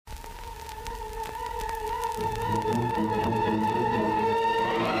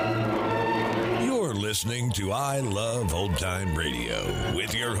listening to I Love Old Time Radio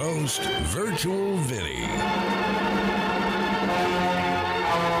with your host, Virtual Vinny.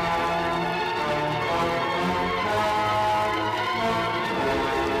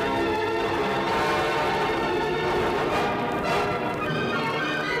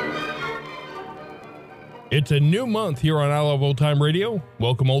 It's a new month here on I Love Old Time Radio.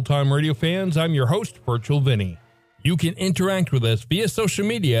 Welcome, Old Time Radio fans. I'm your host, Virtual Vinny. You can interact with us via social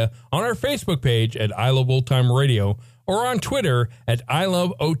media on our Facebook page at I Love Old Time Radio or on Twitter at I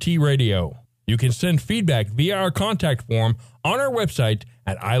Love OT Radio. You can send feedback via our contact form on our website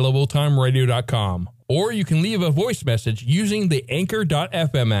at iloveoldtimeradio.com, or you can leave a voice message using the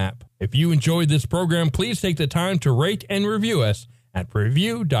Anchor.fm app. If you enjoyed this program, please take the time to rate and review us at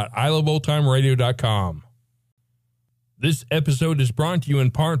review.iloveoldtimeradio.com. This episode is brought to you in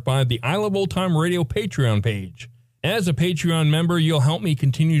part by the I Love Old Time Radio Patreon page. As a Patreon member, you'll help me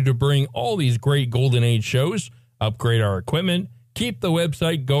continue to bring all these great Golden Age shows, upgrade our equipment, keep the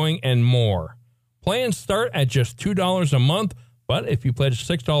website going, and more. Plans start at just $2 a month, but if you pledge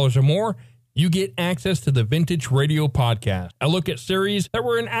 $6 or more, you get access to the Vintage Radio Podcast, a look at series that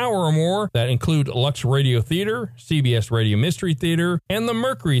were an hour or more that include Lux Radio Theater, CBS Radio Mystery Theater, and the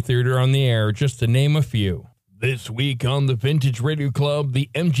Mercury Theater on the Air, just to name a few. This week on the Vintage Radio Club, the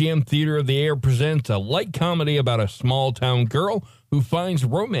MGM Theater of the Air presents a light comedy about a small-town girl who finds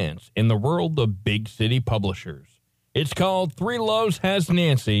romance in the world of big city publishers. It's called Three Loves Has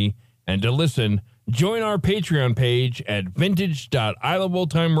Nancy, and to listen, join our Patreon page at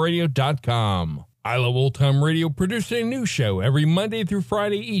vintage.iloveoldtimeradio.com. I Love Old Time Radio produces a new show every Monday through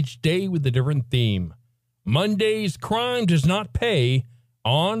Friday, each day with a different theme. Monday's Crime Does Not Pay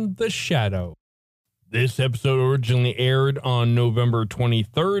on The Shadow. This episode originally aired on November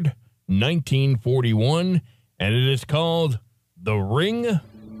 23rd, 1941, and it is called The Ring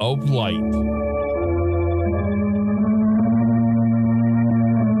of Light.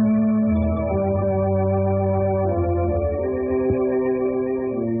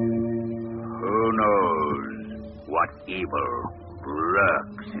 Who knows what evil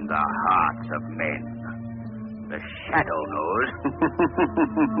lurks in the hearts of men? The Shadow knows.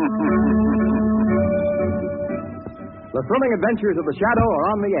 The thrilling adventures of the Shadow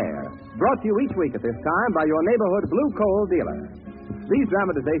are on the air, brought to you each week at this time by your neighborhood blue coal dealer. These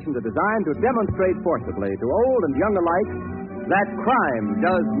dramatizations are designed to demonstrate forcibly to old and young alike that crime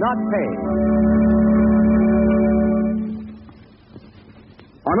does not pay.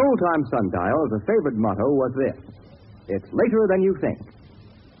 On old-time sundials, a favorite motto was this: "It's later than you think."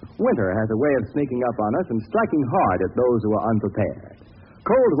 Winter has a way of sneaking up on us and striking hard at those who are unprepared.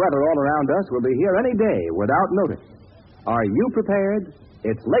 Cold weather all around us will be here any day without notice. Are you prepared?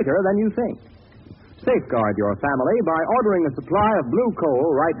 It's later than you think. Safeguard your family by ordering a supply of blue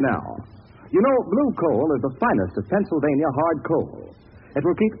coal right now. You know, blue coal is the finest of Pennsylvania hard coal. It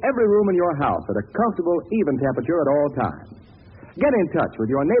will keep every room in your house at a comfortable, even temperature at all times. Get in touch with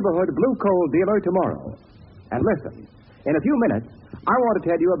your neighborhood blue coal dealer tomorrow. And listen, in a few minutes, I want to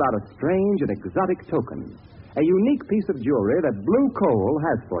tell you about a strange and exotic token, a unique piece of jewelry that blue coal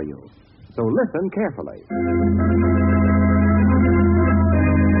has for you. So listen carefully.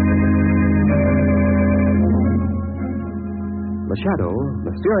 The Shadow,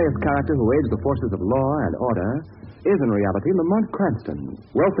 mysterious character who aids the forces of law and order, is in reality Lamont Cranston,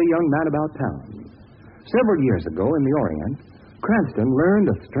 wealthy young man about town. Several years ago in the Orient, Cranston learned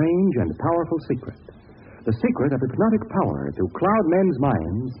a strange and powerful secret. The secret of hypnotic power to cloud men's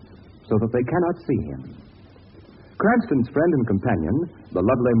minds so that they cannot see him. Cranston's friend and companion, the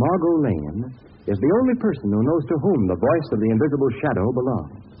lovely Margot Lane, is the only person who knows to whom the voice of the invisible Shadow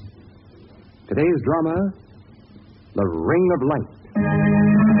belongs. Today's drama, The Ring of Light.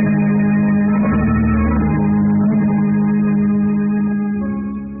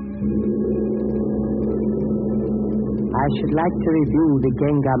 I should like to review the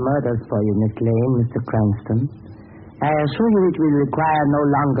Gengar murders for you, Miss Lane, Mr. Cranston. I assure you it will require no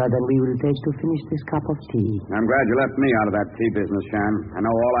longer than we will take to finish this cup of tea. I'm glad you left me out of that tea business, Shan. I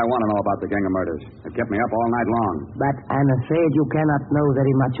know all I want to know about the Gengar murders. It kept me up all night long. But I'm afraid you cannot know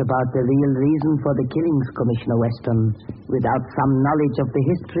very much about the real reason for the killings, Commissioner Weston, without some knowledge of the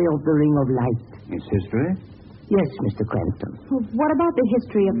history of the Ring of Light. Its history? Yes, Mr. Cranston. Well, what about the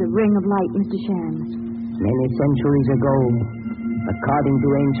history of the Ring of Light, Mr. Shan? Many centuries ago, according to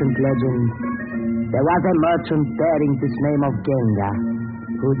ancient legend, there was a merchant bearing this name of Gengar,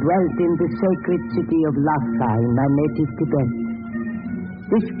 who dwelt in the sacred city of Lhasa in my native Tibet.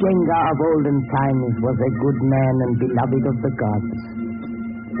 This Gengar of olden times was a good man and beloved of the gods.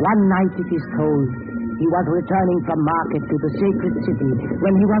 One night, it is told, He was returning from market to the sacred city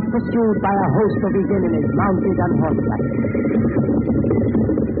when he was pursued by a host of his enemies mounted on horseback.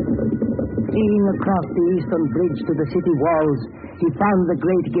 Fleeing across the eastern bridge to the city walls, he found the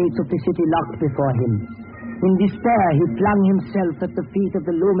great gates of the city locked before him. In despair, he flung himself at the feet of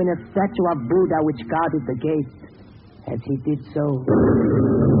the luminous statue of Buddha which guarded the gate. As he did so,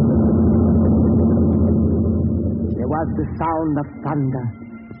 there was the sound of thunder,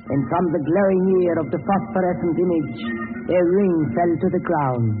 and from the glowing ear of the phosphorescent image, a ring fell to the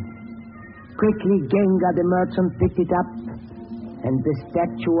ground. Quickly, Genga the merchant picked it up, and the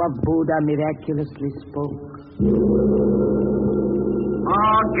statue of Buddha miraculously spoke. O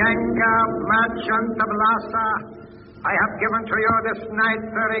Genga, merchant of Lhasa, I have given to you this night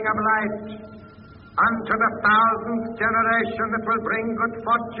the ring of light. Unto the 1000th generation it will bring good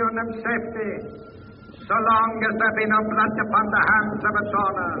fortune and safety, so long as there be no blood upon the hands of its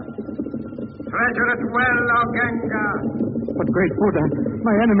owner. Treasure it well, O Genga. But great Buddha,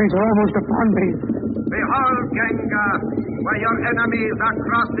 my enemies are almost upon me. Behold, Genga, where your enemies are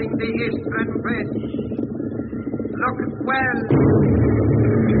crossing the eastern bridge. Look well.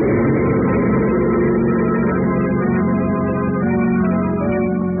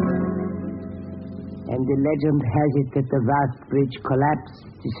 And the legend has it that the vast bridge collapsed,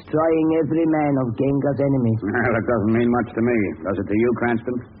 destroying every man of Genga's enemies. Well, it doesn't mean much to me. Does it to you,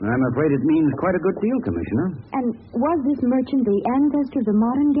 Cranston? I'm afraid it means quite a good deal, Commissioner. And was this merchant the ancestor of the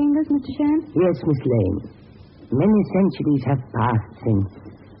modern Gengas, Mr. Shan? Yes, Miss Lane. Many centuries have passed since,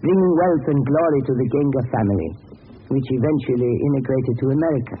 bringing wealth and glory to the Genga family, which eventually immigrated to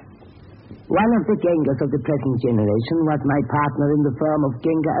America. One of the Gengas of the present generation was my partner in the firm of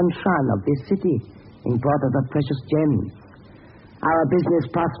Genga and Shan of this city, importers of precious gems. Our business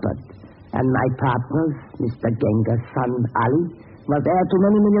prospered, and my partner, Mr. Genga's son Ali, was heir to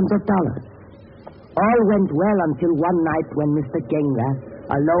many millions of dollars. All went well until one night when Mr. Genga,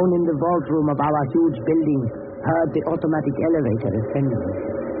 alone in the vault room of our huge building, heard the automatic elevator ascending.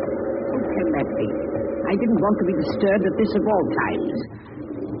 What can that be? I didn't want to be disturbed at this of all times.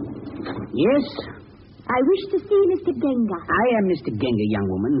 Yes? I wish to see Mr. Genga. I am Mr. Genga, young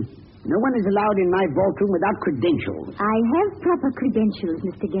woman. No one is allowed in my vault room without credentials. I have proper credentials,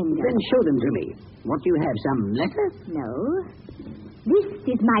 Mr. Genga. Then show them to me. What do you have, some letter? No. This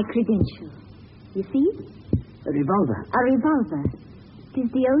is my credential. You see? A revolver. A revolver. It is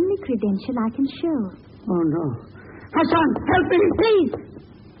the only credential I can show. Oh, no. Hassan, help me! Please!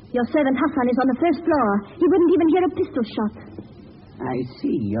 Your servant Hassan is on the first floor. He wouldn't even hear a pistol shot. I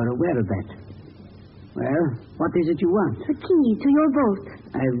see. You're aware of that. Well, what is it you want? The key to your vault.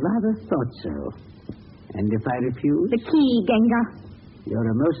 I rather thought so. And if I refuse? The key, Genga. You're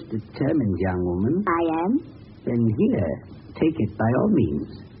a most determined young woman. I am. Then here, take it by all means.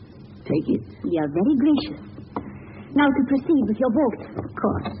 Take it. You're very gracious. Now to proceed with your vault. Of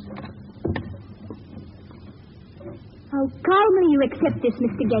course. How calmly you accept this,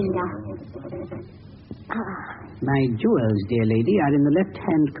 Mr. Genga. My jewels, dear lady, are in the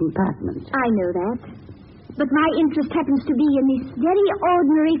left-hand compartment. I know that. But my interest happens to be in this very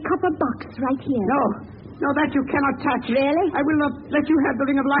ordinary copper box right here. No, that you cannot touch. Really? I will not let you have the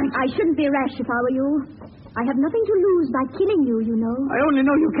ring of light. I shouldn't be rash if I were you. I have nothing to lose by killing you, you know. I only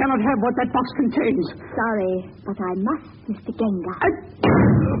know you cannot have what that box contains. Sorry, but I must, Mr. Genga.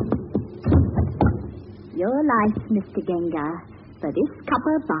 Your life, Mr. Genga, for this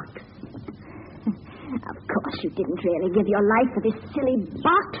copper box. Of course, you didn't really give your life for this silly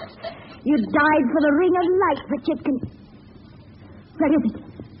box. You died for the ring of light, which it can... Where is it?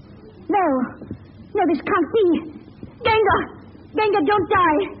 No, this can't be. Genga, don't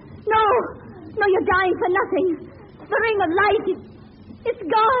die. No, you're dying for nothing. The ring of light, it's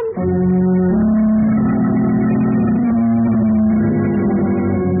gone.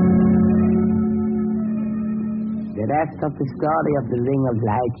 The rest of the story of the ring of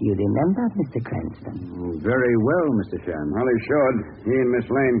light you remember, Mr. Cranston? Very well, Mr. Shan. Well, he should. He and Miss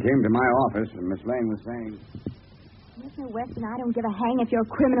Lane came to my office, and Miss Lane was saying... Mr. Weston, I don't give a hang if your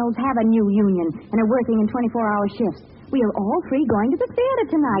criminals have a new union and are working in 24-hour shifts. We are all three going to the theater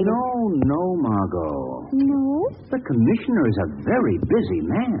tonight. No, Margot. No? The commissioner is a very busy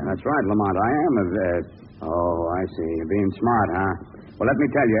man. That's right, Lamont. I am Oh, I see. You're being smart, huh? Well, let me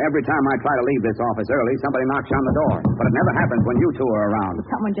tell you, every time I try to leave this office early, somebody knocks on the door. But it never happens when you two are around.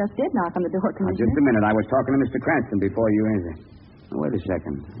 Someone just did knock on the door, Commissioner. Just a minute. I was talking to Mr. Cranston before you entered. Oh, wait a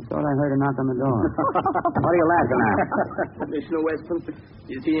second. I thought I heard a knock on the door. What are you laughing at? Commissioner Weston,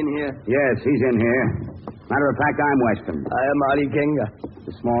 is he in here? Yes, he's in here. Matter of fact, I'm Weston. I am Ali Genga.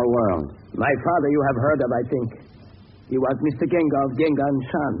 It's a small world. My father you have heard of, I think. He was Mr. Genga of Genga and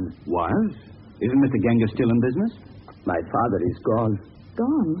Shan. Was? Isn't Mr. Genga still in business? My father is gone.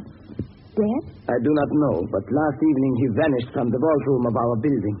 Gone? Dead? I do not know, but last evening he vanished from the vault-room of our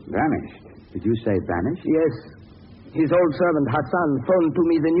building. Vanished? Did you say vanished? Yes. His old servant, Hassan, phoned to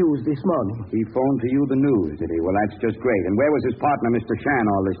me the news this morning. He phoned to you the news, did he? Well, that's just great. And where was his partner, Mr. Shan,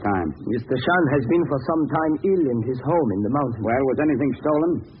 all this time? Mr. Shan has been for some time ill in his home in the mountains. Well, was anything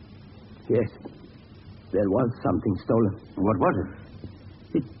stolen? Yes. There was something stolen. What was it?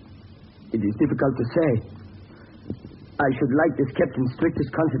 It is difficult to say. I should like this kept in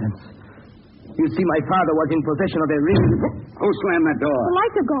strictest confidence. You see, my father was in possession of a ring. Who slammed that door? The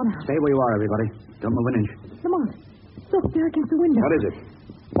lights have gone out. Stay where you are, everybody. Don't move an inch. Lamont, look there against the window. What is it?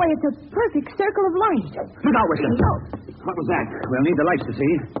 Why, it's a perfect circle of light. Look out, Whistler. What was that? We'll need the lights to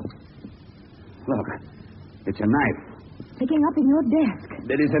see. Look, it's a knife. Picking up in your desk.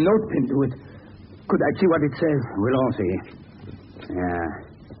 There is a note pinned to it. Could I see what it says? We'll all see. Yeah.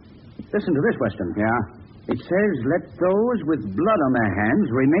 Listen to this, Weston. Yeah? It says, let those with blood on their hands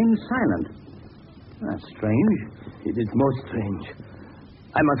remain silent. That's strange. It is most strange.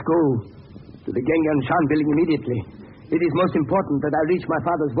 I must go to the Genga and Shan building immediately. It is most important that I reach my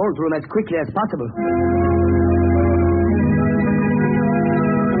father's vault room as quickly as possible.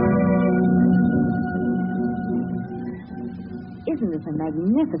 Isn't this a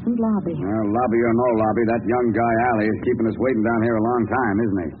magnificent lobby? Well, lobby or no lobby, that young guy, Ali, is keeping us waiting down here a long time,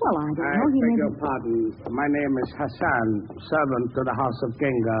 isn't he? Well, I don't know. I beg your pardon. My name is Hassan, servant to the house of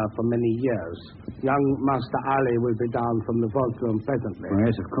Genga for many years. Young Master Ali will be down from the vault room presently. Oh,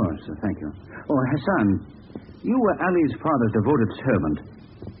 yes, of course. Thank you. Oh, Hassan, you were Ali's father's devoted servant.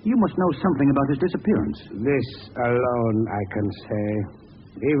 You must know something about his disappearance. This alone I can say.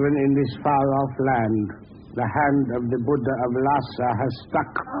 Even in this far-off land, the hand of the Buddha of Lhasa has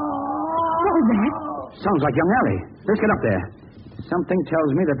stuck. What was that? Sounds like young Ali. Let's get up there. Something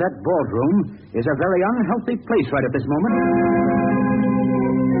tells me that vault room is a very unhealthy place right at this moment.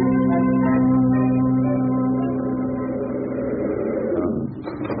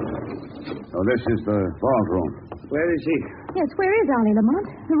 Oh, this is the vault room. Where is he? Yes, where is Ali, Lamont?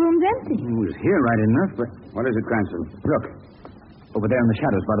 The room's empty. He was here right enough, but... What is it, Cranston? Look. Over there in the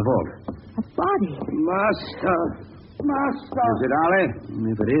shadows by the vault. A body. Master! Master! Is it Ali?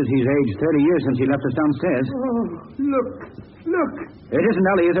 If it is, he's aged 30 years since he left us downstairs. Oh, look! Look! It isn't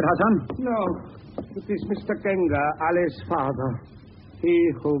Ali, is it, Hassan? No. It is Mr. Genga, Ali's father. He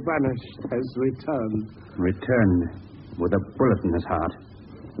who vanished has returned. Returned with a bullet in his heart.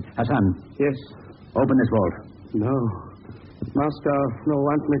 Hassan. Yes? Open this vault. No. Master, no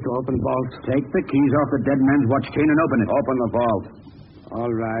want me to open vault. Take the keys off the dead man's watch chain and open it. Open the vault.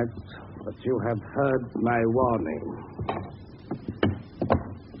 All right. But you have heard my warning.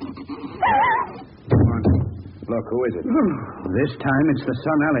 Come on. Look, who is it? This time it's the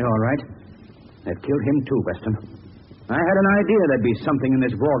son Ali, all right. They've killed him too, Weston. I had an idea there'd be something in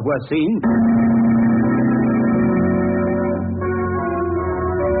this vault worth seeing.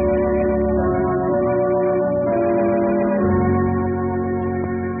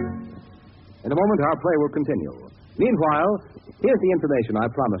 In a moment, our play will continue. Meanwhile, here's the information I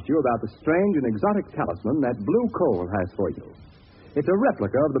promised you about the strange and exotic talisman that Blue Coal has for you. It's a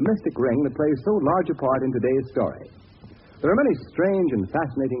replica of the mystic ring that plays so large a part in today's story. There are many strange and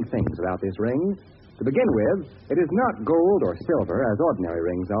fascinating things about this ring. To begin with, it is not gold or silver as ordinary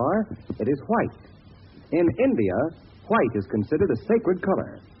rings are. It is white. In India, white is considered a sacred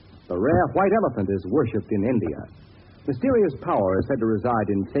color. The rare white elephant is worshipped in India. Mysterious power is said to reside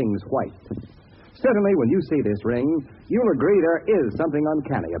in things white. Certainly, when you see this ring, you'll agree there is something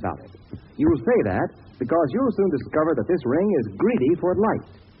uncanny about it. You'll say that because you'll soon discover that this ring is greedy for light.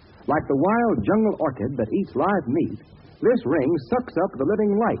 Like the wild jungle orchid that eats live meat, this ring sucks up the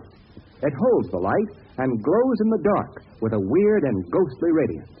living light. It holds the light and glows in the dark with a weird and ghostly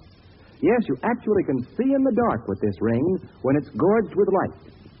radiance. Yes, you actually can see in the dark with this ring when it's gorged with light.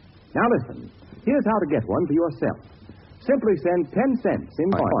 Now listen, here's how to get one for yourself. Simply send 10 cents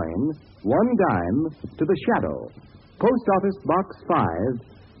in coin, 1 dime, to the Shadow, Post Office Box 5,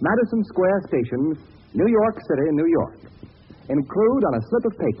 Madison Square Station, New York City, New York. Include on a slip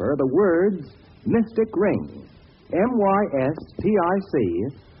of paper the words Mystic Ring, M-Y-S-T-I-C,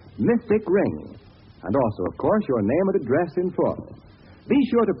 Mystic Ring, and also, of course, your name and address in full. Be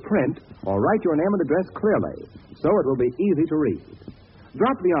sure to print or write your name and address clearly, so it will be easy to read.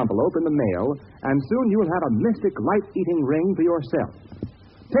 Drop the envelope in the mail, and soon you'll have a mystic light-eating ring for yourself.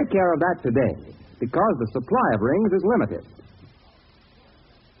 Take care of that today, because the supply of rings is limited.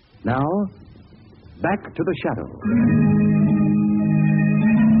 Now, back to the Shadow.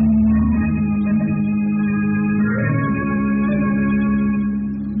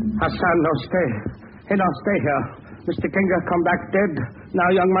 Hassan, no, stay. Hey, no, stay here. Mr. Genga come back dead. Now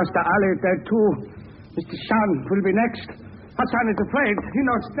young Master Ali dead too. Mr. Shan will be next. Hassan is afraid. He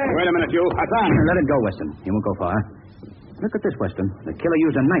no stay. Wait a minute, you. Hassan. Let it go, Weston. He won't go far. Look at this, Weston. The killer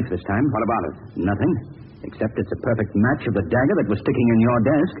used a knife this time. What about it? Nothing. Except it's a perfect match of the dagger that was sticking in your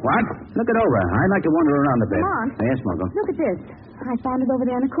desk. What? Look it over. I'd like to wander around a bit. Lamont. Yes, Margot. Look at this. I found it over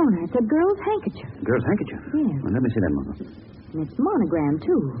there in the corner. It's a girl's handkerchief. Girl's handkerchief? Yes. Well, let me see that, Margot. And it's monogram,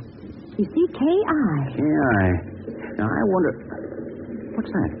 too. You see, K.I. K.I. Now, I wonder... What's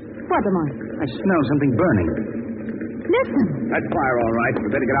that? What, Lamont? I smell something burning. Listen. That's fire, all right.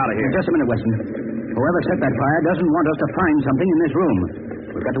 We better get out of here. Just a minute, Weston. Whoever set that fire doesn't want us to find something in this room.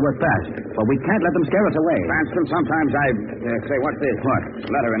 We've got to work fast, but we can't let them scare us away. Cranston, sometimes I say, what's this? What?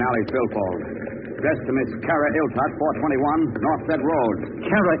 Letter in Alley's billfold. Addressed to Miss Kara Iltott, 421 North Bed Road.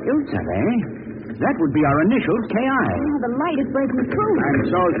 Kara Iltott, eh? That would be our initials, K.I. Oh, the light is breaking through. And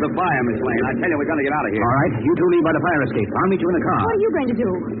so's the fire, Miss Lane. I tell you, we've got to get out of here. All right. You two leave by the fire escape. I'll meet you in the car. What are you going to do?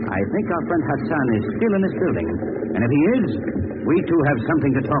 I think our friend Hassan is still in this building. And if he is, we two have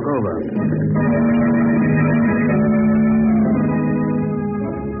something to talk over.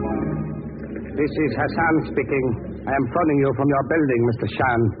 This is Hassan speaking. I am phoning you from your building, Mr.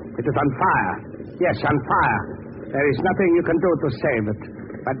 Shan. It is on fire. Yes, on fire. There is nothing you can do to save it.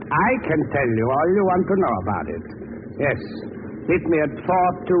 But I can tell you all you want to know about it. Yes. Meet me at 421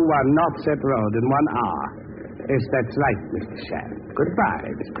 North Set Road in 1 hour. Yes, that's right, Mr. Shan.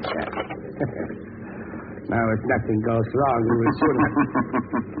 Goodbye, Mr. Shan. Now, if nothing goes wrong, you will soon have...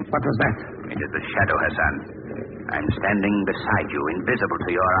 What was that? It is the shadow, Hassan. I'm standing beside you, invisible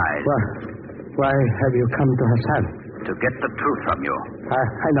to your eyes. Well, why have you come to Hassan? To get the truth from you.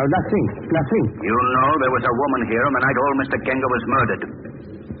 I know nothing. Nothing. You know there was a woman here on the night old Mr. Genga was murdered.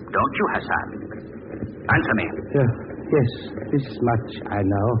 Don't you, Hassan? Answer me. Yes, this much I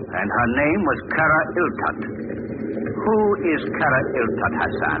know. And her name was Kara Iltott. Who is Kara Iltott,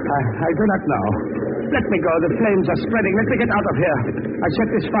 Hassan? I do not know. Let me go. The flames are spreading. Let me get out of here. I set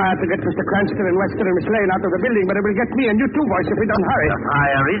this fire to get Mr. Cranston and Weston and Miss Lane out of the building, but it will get me and you too, boys, if we don't hurry. The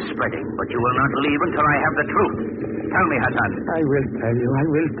fire is spreading, but you will not leave until I have the truth. Tell me, Hassan. I will tell you. I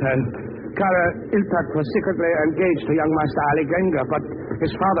will tell. Kara Iltott was secretly engaged to young Master Ali Genga, but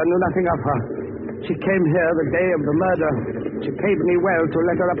his father knew nothing of her. She came here the day of the murder. She paid me well to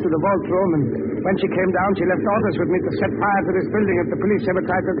let her up to the vault room, and when she came down, she left orders with me to set fire to this building if the police ever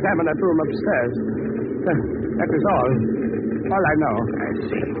tried to examine that room upstairs. That is all. All I know. I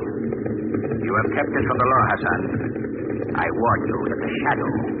see. You have kept it from the law, Hassan. I warn you that the shadow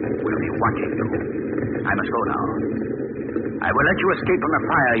will be watching you. I must go now. I will let you escape from the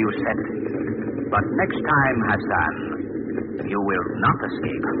fire you set. But next time, Hassan, you will not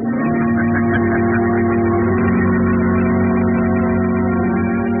escape.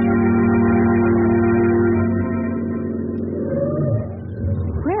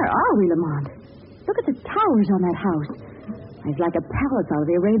 Where are we, Lamont? Look at the towers on that house. It's like a palace out of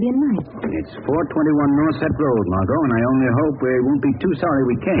the Arabian Nights. It's 421 North Set Road, Margot, and I only hope we won't be too sorry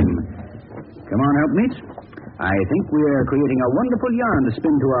we came. Come on, helpmates. I think we're creating a wonderful yarn to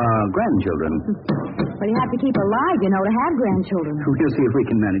spin to our grandchildren. But you have to keep alive, you know, to have grandchildren. We'll see if we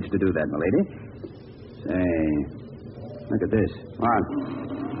can manage to do that, my lady. Say, look at this. What?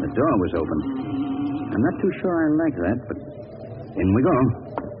 The door was open. I'm not too sure I like that, but in we go.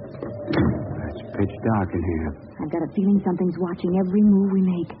 It's pitch dark in here. I've got a feeling something's watching every move we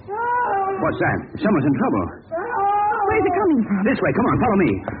make. What's that? Someone's in trouble. Where's it coming from? This way. Come on, follow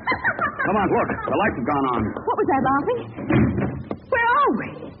me. Come on, look. The lights have gone on. What was that laughing? Where are we?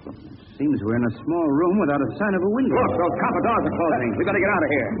 Seems we're in a small room without a sign of a window. Look, those copper doors are closing. We better get out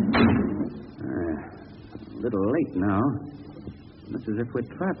of here. A little late now. Looks as if we're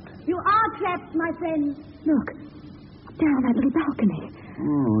trapped. You are trapped, my friend. Look, down that little balcony.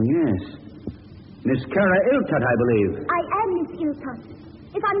 Oh, yes. Miss Kara Iltott, I believe. I am Miss Iltott.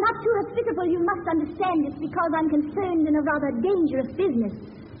 If I'm not too hospitable, you must understand it's because I'm concerned in a rather dangerous business.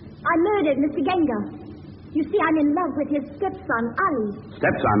 I murdered Mr. Genga. You see, I'm in love with his stepson, Ali.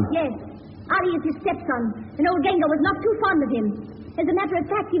 Stepson? Yes. Ali is his stepson, and old Genga was not too fond of him. As a matter of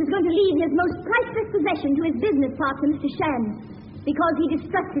fact, he was going to leave his most priceless possession to his business partner, Mr. Shan, because he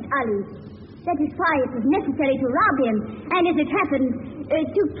distrusted Ali. That is why it was necessary to rob him, and as it happened,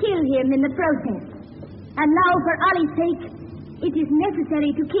 to kill him in the process. And now, for Ali's sake, it is necessary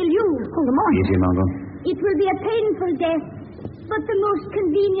to kill you. Hold on. Easy, Margot. It will be a painful death, but the most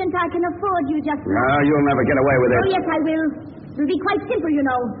convenient I can afford you just now. No, you'll never get away with it. Oh, yes, I will. It will be quite simple, you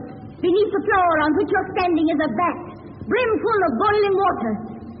know. Beneath the floor on which you're standing is a vat, brimful of boiling water.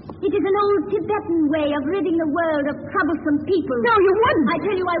 It is an old Tibetan way of ridding the world of troublesome people. No, you wouldn't. I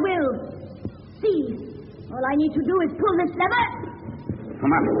tell you I will. me. All I need to do is pull this lever.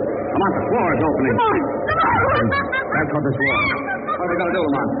 Come on. The floor is opening. Come on. Grab toward this wall. What are we going to do,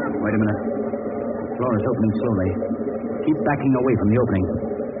 Lamont? Wait a minute. The floor is opening slowly. Keep backing away from the opening.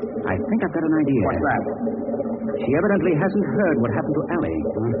 I think I've got an idea. What's that? She evidently hasn't heard what happened to Allie.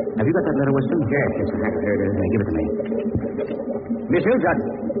 Have you got that letter, Weston? Yes, I have. Here it is. Give it to me. Miss Hilltut.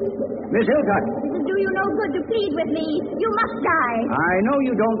 This will do you no good to plead with me. You must die. I know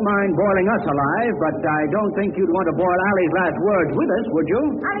you don't mind boiling us alive, but I don't think you'd want to boil Allie's last words with us, would you?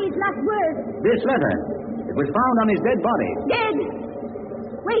 Allie's last words. This letter. It was found on his dead body. Dead.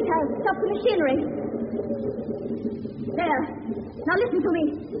 Wait, I'll stop the machinery. There. Now listen to me.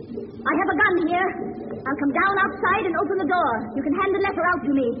 I have a gun here. I'll come down outside and open the door. You can hand the letter out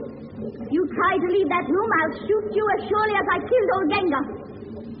to me. If you try to leave that room, I'll shoot you as surely as I killed old Genga.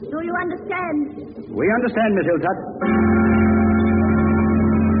 Do you understand? We understand, Miss Hilltut.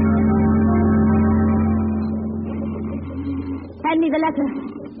 Hand me the letter.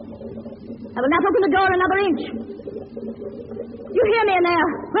 I will not open the door another inch. You hear me in there?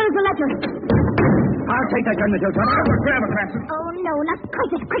 Where is the letter? I'll take that gun, Miss Hilltut. Grab her, Cranston. Oh, no, not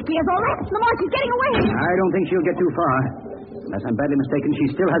quite as quickly as all that. Lamar, she's getting away. I don't think she'll get too far. Unless I'm badly mistaken, she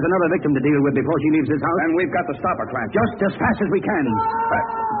still has another victim to deal with before she leaves this house. And we've got to stop her, Cranston. Just as fast as we can.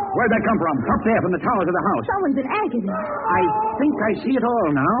 Where'd that come from? Up there from the towers of the house. Someone's in agony. I think I see it all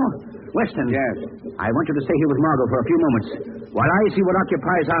now. Weston. Yes. I want you to stay here with Margot for a few moments while I see what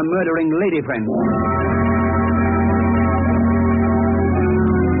occupies our murdering lady friend.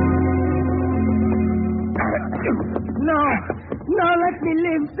 No, let me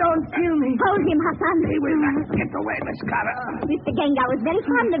live. Don't kill me. Hold him, Hassan. He will not get away, Miss Carter. Mr. Genga was very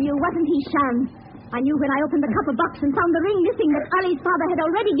fond of you, wasn't he, Shan? I knew when I opened the copper box and found the ring missing that Ali's father had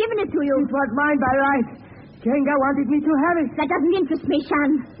already given it to you. It was mine by right. Genga wanted me to have it. That doesn't interest me,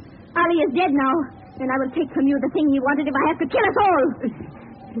 Shan. Ali is dead now, and I will take from you the thing he wanted if I have to kill us all.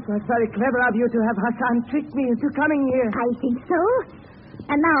 It was very clever of you to have Hassan trick me into coming here. I think so.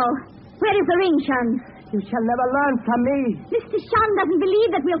 And now, where is the ring, Shan? You shall never learn from me. Mr. Shan doesn't believe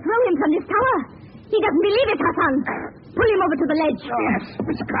that we'll throw him from this tower. He doesn't believe it, Hassan. Pull him over to the ledge. Yes,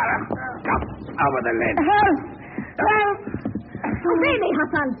 Miss Carter. Come over the ledge. Help! Obey me,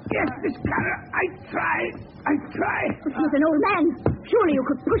 Hassan. Yes, Miss Carter. I tried. But he's an old man. Surely you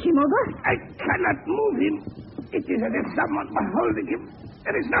could push him over. I cannot move him. It is as if someone were holding him.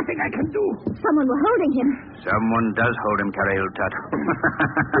 There is nothing I can do. Someone were holding him. Someone does hold him, Hilltut.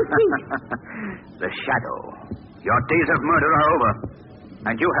 The shadow. Your days of murder are over.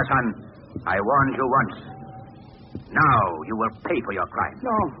 And you, Hassan, I warned you once. Now you will pay for your crime.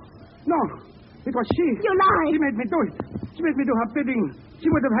 No. It was she. You lie. She made me do it. She made me do her bidding. She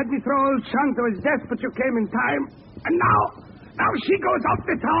would have had me throw old Shan to his death, but you came in time. And now she goes up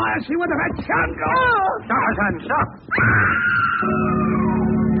the tower. She would have had Shan go. No. Stop, Hassan, stop.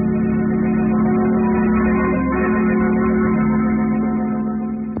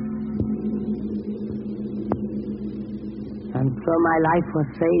 And so my life was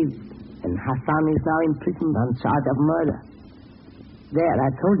saved, and Hassan is now imprisoned on charge of murder. There, I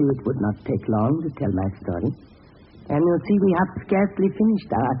told you it would not take long to tell my story. And you see, we have scarcely finished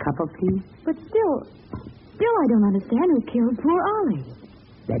our cup of tea. But still I don't understand who killed poor Ollie.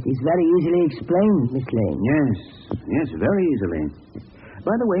 That is very easily explained, Miss Lane. Yes, very easily.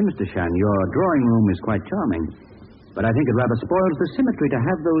 By the way, Mr. Shan, your drawing room is quite charming. But I think it rather spoils the symmetry to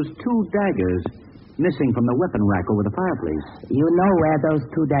have those two daggers missing from the weapon rack over the fireplace. You know where those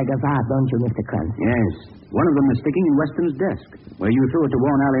two daggers are, don't you, Mr. Cranston? Yes. One of them is sticking in Weston's desk, where you threw it to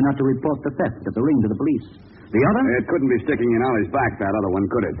warn Allie not to report the theft of the ring to the police. The other? It couldn't be sticking in Allie's back, that other one,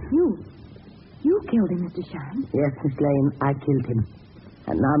 could it? You killed him, Mr. Shan. Yes, Miss Lane, I killed him.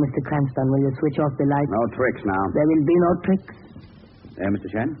 And now, Mr. Cranston, will you switch off the light? No tricks now. There will be no tricks. There, Mr.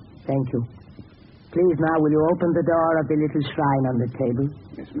 Shan? Thank you. Please, now, will you open the door of the little shrine on the table?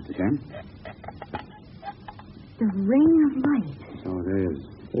 Yes, Mr. Shan. The ring of light. So it is.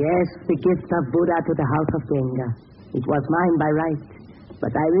 Yes, the gift of Buddha to the house of Genga. It was mine by right.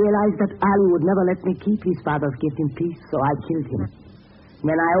 But I realized that Ali would never let me keep his father's gift in peace, so I killed him.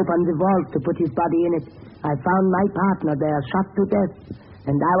 When I opened the vault to put his body in it, I found my partner there, shot to death.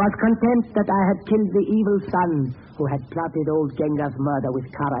 And I was content that I had killed the evil son who had plotted old Genga's murder with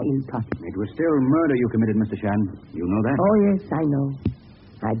Kara Iltot. It was still murder you committed, Mr. Shan. You know that? Oh, yes, I know.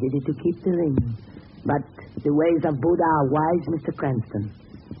 I did it to keep the ring. But the ways of Buddha are wise, Mr. Cranston.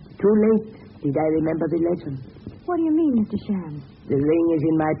 Too late did I remember the legend. What do you mean, Mr. Shan? The ring is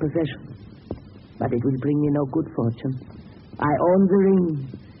in my possession. But it will bring me no good fortune. I own the ring,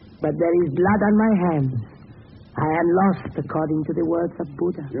 but there is blood on my hands. I am lost according to the words of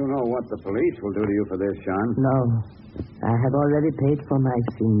Buddha. You know what the police will do to you for this, Sean. No. I have already paid for my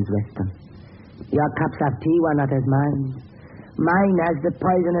sins, Weston. Your cups of tea were not as mine. Mine has the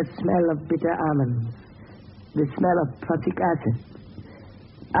poisonous smell of bitter almonds, the smell of prussic acid.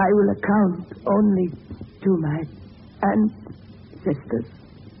 I will account only to my ancestors,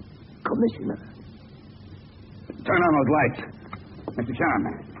 Commissioner. Turn on those lights. Mr. Sean.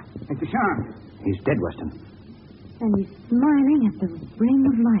 Mr. Sean. He's dead, Weston. And he's smiling at the ring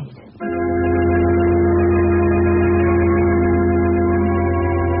of light.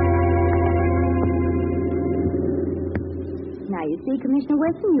 Now, you see, Commissioner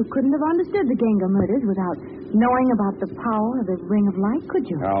Weston, you couldn't have understood the Genga murders without knowing about the power of the ring of light, could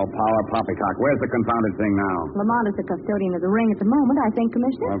you? Oh, power poppycock. Where's the confounded thing now? Lamont is the custodian of the ring at the moment, I think,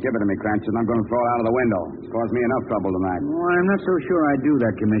 Commissioner. Well, give it to me, Cranston. I'm going to throw it out of the window. It's caused me enough trouble tonight. Oh, I'm not so sure I'd do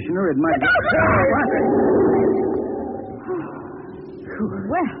that, Commissioner. It might...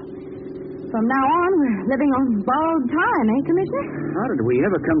 Well, from now on, we're living on borrowed time, eh, Commissioner? How did we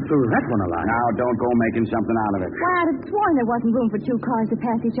ever come through that one alive? Now, don't go making something out of it. Why, I'd have sworn there wasn't room for two cars to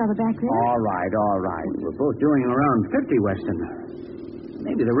pass each other back there. All right. We're both doing around 50, Weston.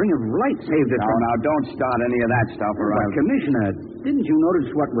 Maybe the ring of light saved it. Now, don't start any of that stuff around. But, Commissioner, didn't you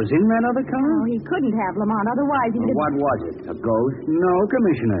notice what was in that other car? Oh, he couldn't have, Lamont. Otherwise, he would... What was it? A ghost? No,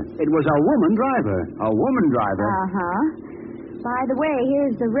 Commissioner. It was a woman driver. A woman driver? Uh-huh. By the way,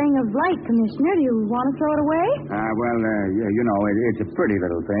 here's the ring of light, Commissioner. Do you want to throw it away? You know, it's a pretty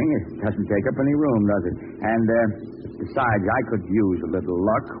little thing. It doesn't take up any room, does it? And, besides, I could use a little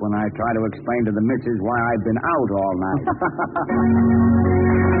luck when I try to explain to the missus why I've been out all night.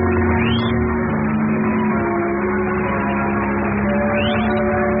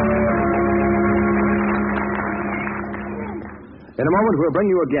 In a moment, we'll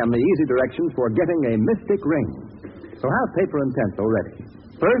bring you again the easy directions for getting a mystic ring. So have paper and pencil ready.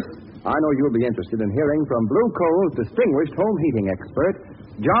 First, I know you'll be interested in hearing from Blue Coal's distinguished home heating expert,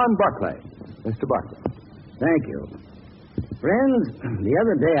 John Barclay. Mr. Barclay. Thank you. Friends, the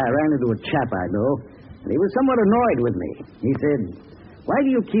other day I ran into a chap I know, and he was somewhat annoyed with me. He said, "Why do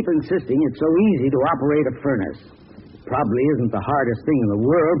you keep insisting it's so easy to operate a furnace? It probably isn't the hardest thing in the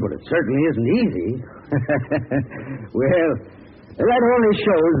world, but it certainly isn't easy." Well, that only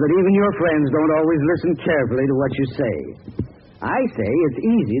shows that even your friends don't always listen carefully to what you say. I say it's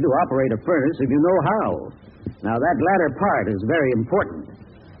easy to operate a furnace if you know how. Now, that latter part is very important.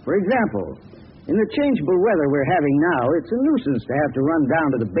 For example, in the changeable weather we're having now, it's a nuisance to have to run down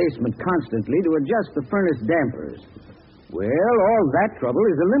to the basement constantly to adjust the furnace dampers. Well, all that trouble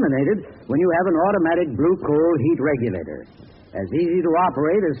is eliminated when you have an automatic blue coal heat regulator. As easy to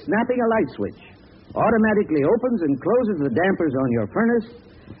operate as snapping a light switch. Automatically opens and closes the dampers on your furnace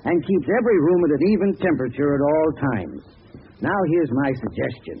and keeps every room at an even temperature at all times. Now, here's my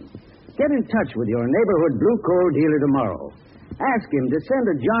suggestion. Get in touch with your neighborhood blue coal dealer tomorrow. Ask him to send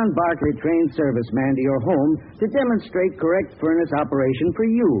a John Barclay trained serviceman to your home to demonstrate correct furnace operation for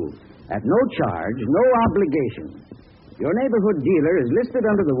you at no charge, no obligation. Your neighborhood dealer is listed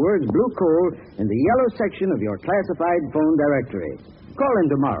under the words blue coal in the yellow section of your classified phone directory. Call him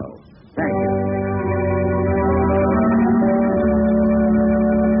tomorrow. Thank you.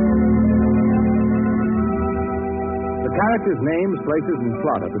 The characters, names, places, and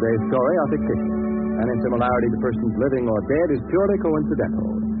plot of today's story are fictitious. Any similarity to persons living or dead is purely coincidental.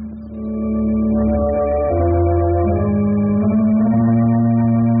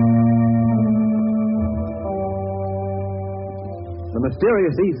 The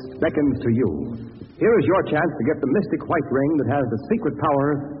mysterious East beckons to you. Here is your chance to get the mystic white ring that has the secret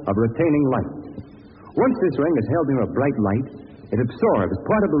power of retaining light. Once this ring is held near a bright light, it absorbs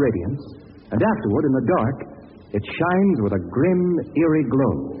part of the radiance, and afterward, in the dark, it shines with a grim, eerie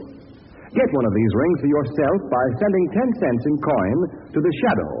glow. Get one of these rings for yourself by sending 10 cents in coin to The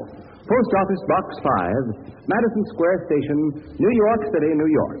Shadow, Post Office Box 5, Madison Square Station, New York City, New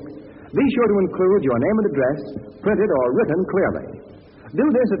York. Be sure to include your name and address, printed or written clearly. Do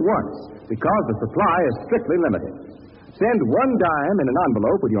this at once, because the supply is strictly limited. Send $1 in an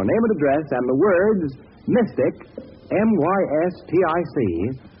envelope with your name and address and the words Mystic, M-Y-S-T-I-C,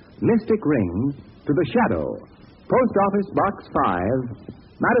 Mystic Ring, to The Shadow, Post Office Box 5,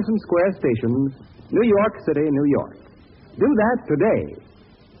 Madison Square Station, New York City, New York. Do that today.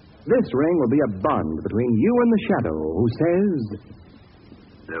 This ring will be a bond between you and The Shadow, who says,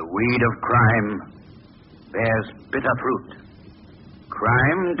 "The weed of crime bears bitter fruit.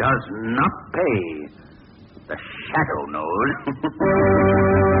 Crime does not pay. The Shadow knows."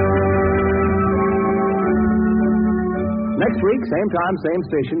 Next week, same time, same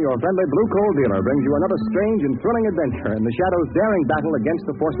station, your friendly Blue Coal dealer brings you another strange and thrilling adventure in the Shadow's daring battle against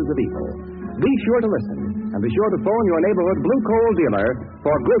the forces of evil. Be sure to listen, and be sure to phone your neighborhood Blue Coal dealer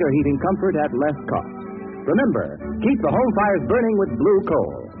for greater heating comfort at less cost. Remember, keep the home fires burning with Blue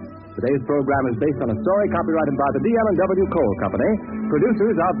Coal. Today's program is based on a story copyrighted by the DL&W Coal Company,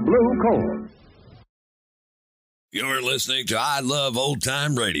 producers of Blue Coal. You're listening to I Love Old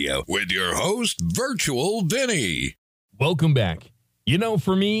Time Radio with your host, Virtual Vinny. Welcome back. You know,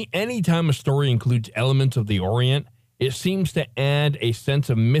 for me, anytime a story includes elements of the Orient, it seems to add a sense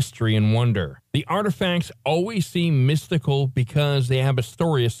of mystery and wonder. The artifacts always seem mystical because they have a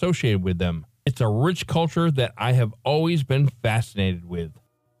story associated with them. It's a rich culture that I have always been fascinated with.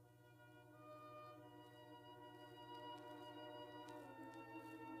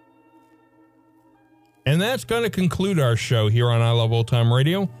 And that's going to conclude our show here on I Love Old Time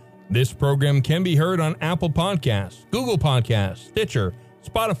Radio. This program can be heard on Apple Podcasts, Google Podcasts, Stitcher,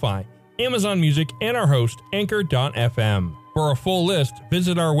 Spotify, Amazon Music, and our host, Anchor.fm. For a full list,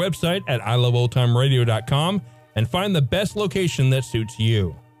 visit our website at iloveoldtimeradio.com and find the best location that suits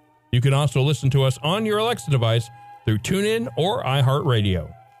you. You can also listen to us on your Alexa device through TuneIn or iHeartRadio.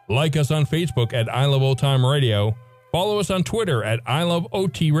 Like us on Facebook at I Love Old Time Radio. Follow us on Twitter at I Love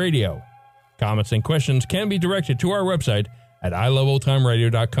OT Radio. Comments and questions can be directed to our website at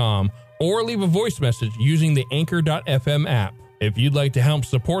iloveoldtimeradio.com or leave a voice message using the Anchor.fm app. If you'd like to help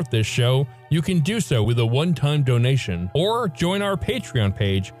support this show, you can do so with a one-time donation or join our Patreon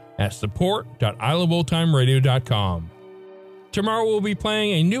page at support.iloveoldtimeradio.com. Tomorrow we'll be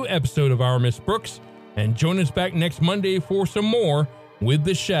playing a new episode of Our Miss Brooks, and join us back next Monday for some more with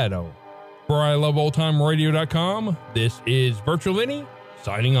The Shadow. For iloveoldtimeradio.com, this is Virtual Vinny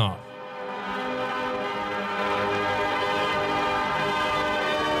signing off.